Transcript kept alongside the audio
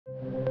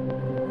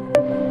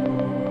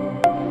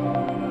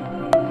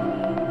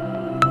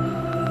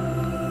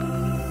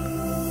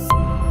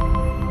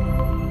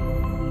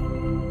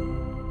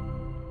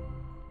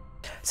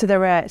So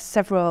there are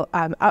several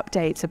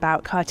updates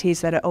about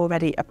CAR-Ts that are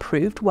already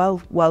approved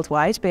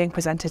worldwide being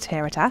presented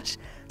here at ASH.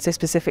 So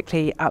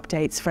specifically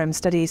updates from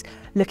studies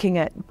looking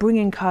at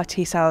bringing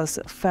CAR-T cells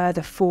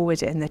further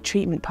forward in the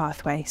treatment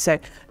pathway. So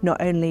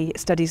not only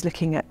studies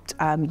looking at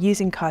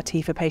using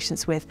CAR-T for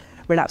patients with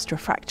relapsed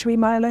refractory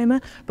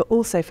myeloma, but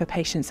also for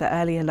patients at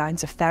earlier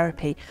lines of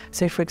therapy.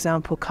 So for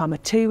example,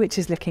 KarMMa-2, which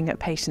is looking at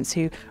patients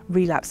who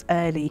relapse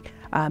early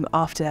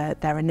after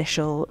their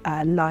initial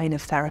line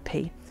of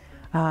therapy.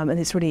 And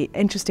it's really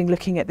interesting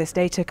looking at this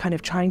data, kind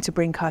of trying to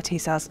bring CAR-T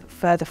cells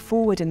further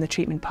forward in the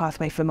treatment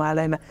pathway for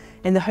myeloma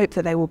in the hope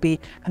that they will be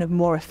kind of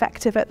more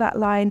effective at that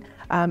line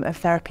of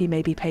therapy.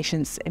 Maybe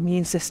patients'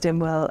 immune system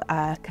will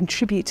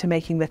contribute to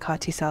making the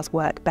CAR-T cells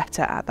work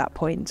better at that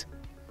point.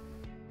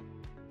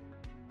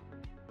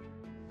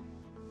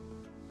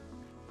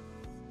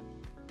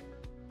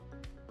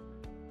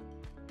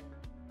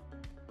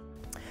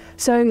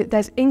 So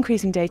there's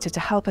increasing data to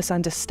help us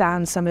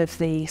understand some of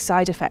the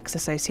side effects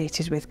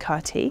associated with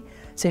CAR-T.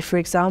 So for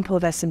example,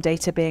 there's some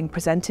data being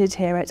presented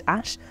here at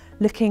ASH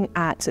looking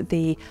at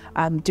the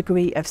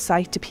degree of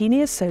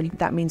cytopenias, so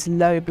that means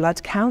low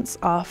blood counts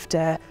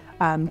after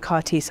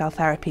CAR-T cell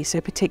therapy. So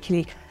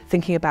particularly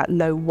thinking about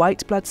low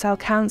white blood cell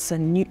counts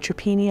and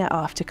neutropenia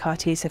after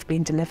CAR-Ts have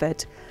been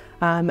delivered.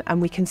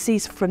 And we can see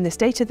from this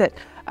data that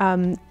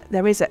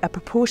there is a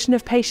proportion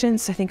of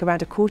patients, I think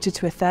around a quarter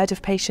to a third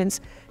of patients,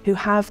 who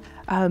have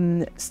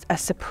a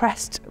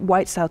suppressed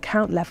white cell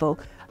count level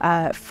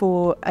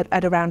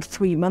at around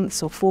 3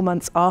 months or 4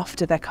 months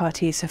after their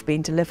CAR-Ts have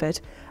been delivered.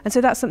 And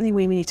so that's something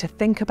we need to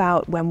think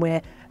about when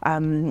we're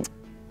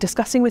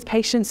discussing with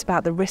patients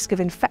about the risk of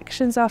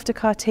infections after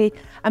CAR-T,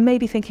 and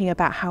maybe thinking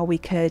about how we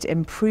could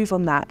improve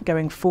on that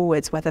going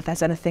forwards, whether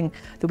there's anything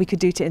that we could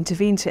do to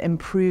intervene to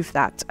improve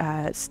that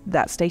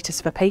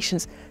status for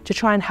patients, to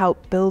try and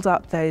help build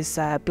up those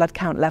blood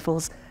count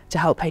levels to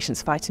help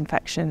patients fight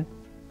infection.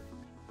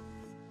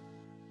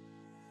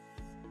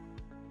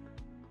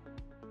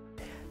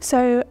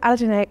 So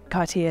allogeneic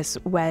CAR-T is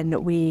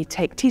when we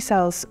take T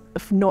cells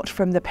not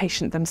from the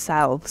patient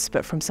themselves,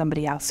 but from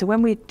somebody else. So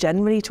when we're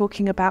generally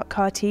talking about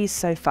CAR-Ts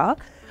so far,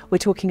 we're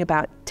talking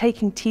about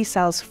taking T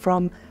cells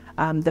from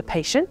the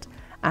patient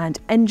and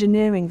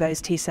engineering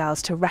those T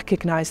cells to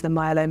recognize the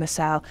myeloma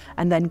cell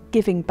and then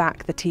giving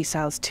back the T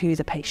cells to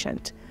the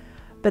patient.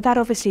 But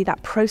that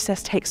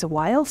process takes a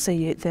while, so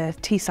the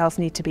T cells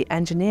need to be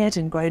engineered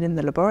and grown in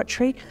the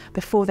laboratory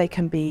before they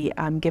can be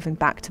given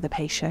back to the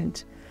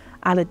patient.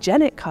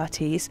 Allogenic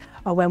CAR-Ts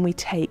are when we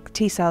take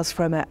T cells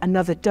from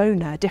another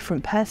donor, a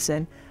different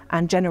person,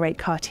 and generate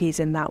CAR-Ts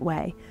in that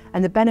way.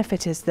 And the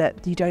benefit is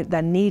that you don't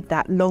then need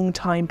that long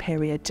time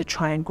period to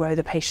try and grow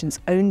the patient's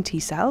own T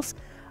cells.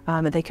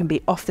 They can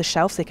be off the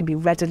shelf, they can be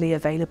readily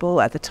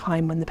available at the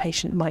time when the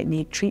patient might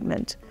need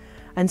treatment.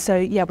 And so,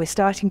 yeah, we're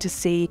starting to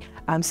see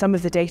some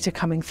of the data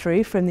coming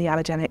through from the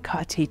allogenic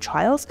CAR-T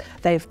trials.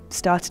 They've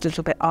started a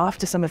little bit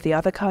after some of the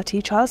other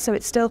CAR-T trials, so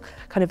it's still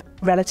kind of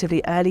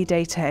relatively early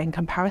data in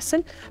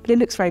comparison, but it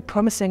looks very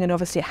promising, and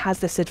obviously it has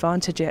this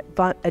advantage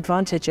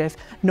of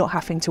not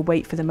having to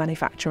wait for the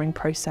manufacturing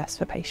process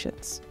for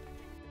patients.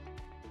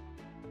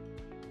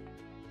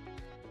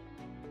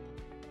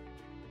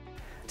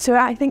 So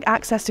I think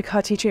access to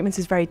CAR-T treatments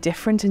is very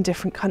different in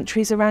different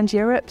countries around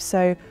Europe.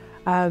 So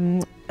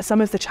some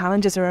of the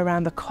challenges are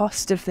around the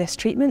cost of this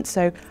treatment.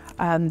 So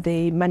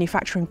the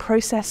manufacturing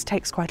process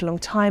takes quite a long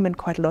time and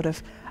quite a lot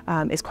of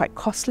is quite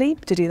costly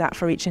to do that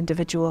for each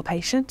individual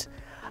patient.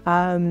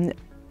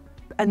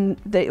 And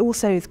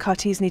the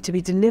CAR-Ts need to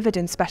be delivered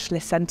in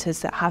specialist centres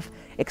that have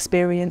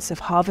experience of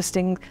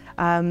harvesting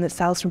the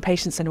cells from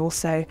patients, and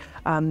also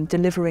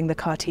delivering the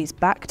CAR-Ts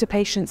back to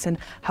patients and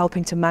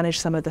helping to manage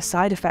some of the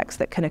side effects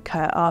that can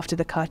occur after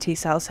the CAR-T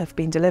cells have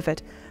been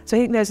delivered. So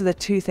I think those are the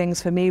two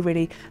things for me,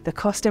 really, the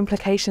cost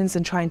implications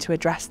and trying to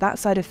address that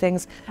side of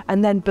things,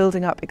 and then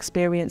building up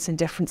experience in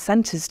different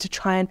centres to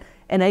try and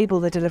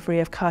enable the delivery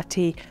of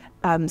CAR-T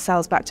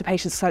cells back to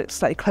patients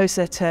slightly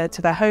closer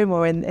to their home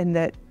or in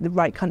the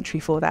right country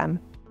for them.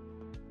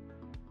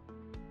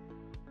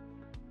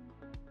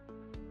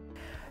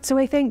 So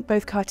I think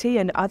both CAR-T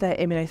and other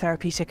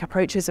immunotherapeutic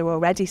approaches are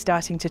already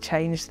starting to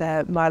change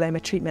the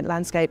myeloma treatment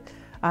landscape.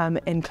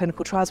 In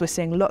clinical trials, we're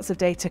seeing lots of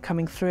data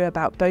coming through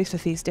about both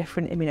of these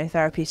different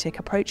immunotherapeutic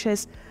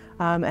approaches,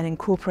 and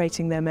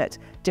incorporating them at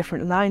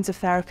different lines of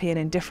therapy and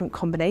in different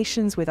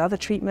combinations with other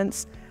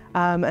treatments.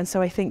 And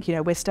so I think,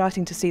 we're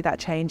starting to see that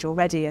change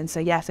already. And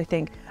so, yes, I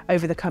think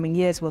over the coming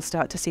years, we'll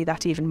start to see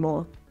that even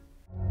more.